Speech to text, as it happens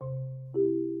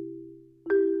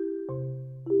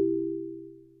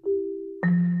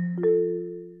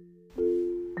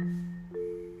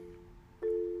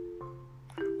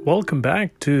Welcome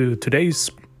back to today's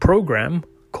program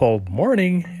called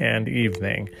Morning and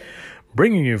Evening,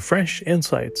 bringing you fresh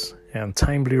insights and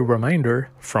timely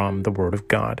reminder from the Word of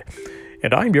God.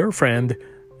 And I'm your friend,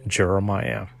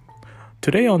 Jeremiah.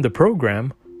 Today on the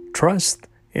program, Trust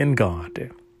in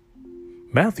God.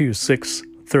 Matthew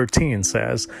 6:13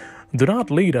 says, "Do not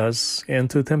lead us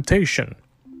into temptation,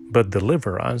 but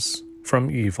deliver us from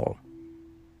evil."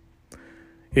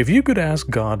 If you could ask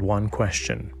God one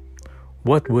question,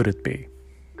 what would it be?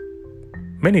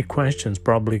 Many questions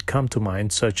probably come to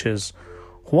mind, such as,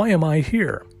 why am I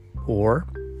here? Or,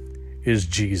 is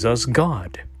Jesus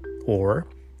God? Or,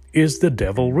 is the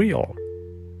devil real?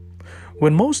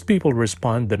 When most people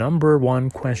respond, the number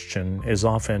one question is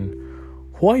often,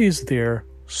 why is there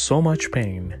so much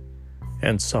pain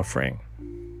and suffering?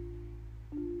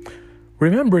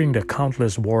 Remembering the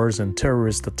countless wars and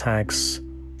terrorist attacks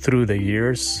through the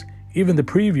years, even the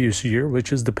previous year,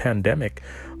 which is the pandemic,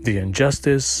 the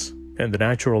injustice and the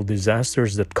natural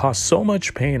disasters that cause so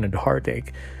much pain and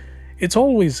heartache, it's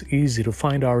always easy to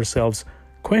find ourselves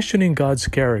questioning God's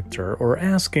character or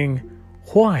asking,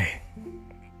 why?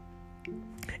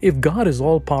 If God is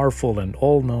all-powerful and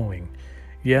all-knowing,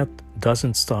 yet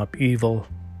doesn't stop evil,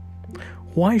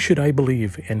 why should I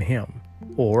believe in Him?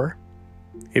 Or,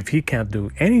 if He can't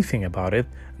do anything about it,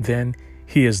 then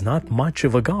He is not much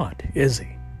of a God, is He?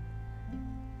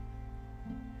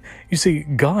 You see,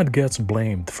 God gets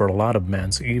blamed for a lot of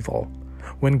man's evil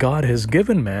when God has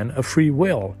given man a free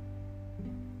will.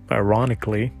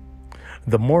 Ironically,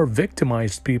 the more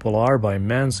victimized people are by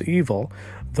man's evil,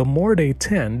 the more they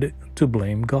tend to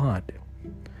blame God.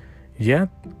 Yet,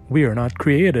 we are not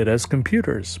created as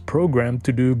computers, programmed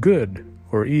to do good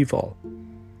or evil.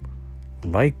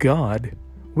 Like God,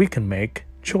 we can make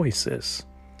choices.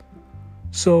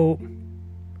 So,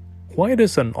 why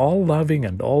does an all-loving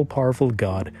and all-powerful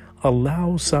God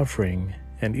allow suffering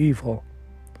and evil?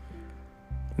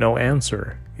 No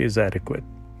answer is adequate.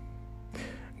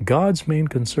 God's main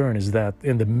concern is that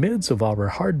in the midst of our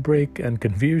heartbreak and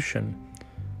confusion,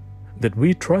 that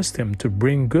we trust Him to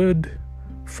bring good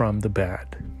from the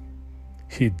bad.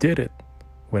 He did it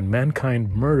when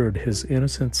mankind murdered His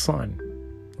innocent Son,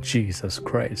 Jesus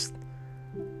Christ.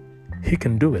 He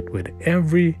can do it with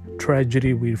every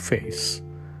tragedy we face,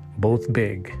 both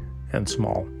big and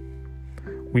small.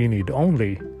 We need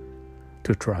only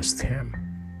to trust Him.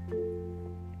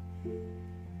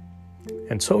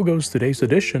 And so goes today's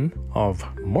edition of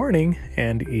Morning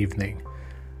and Evening.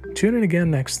 Tune in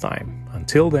again next time.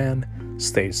 Until then,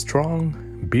 stay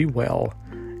strong, be well,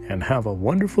 and have a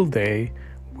wonderful day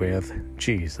with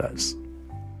Jesus.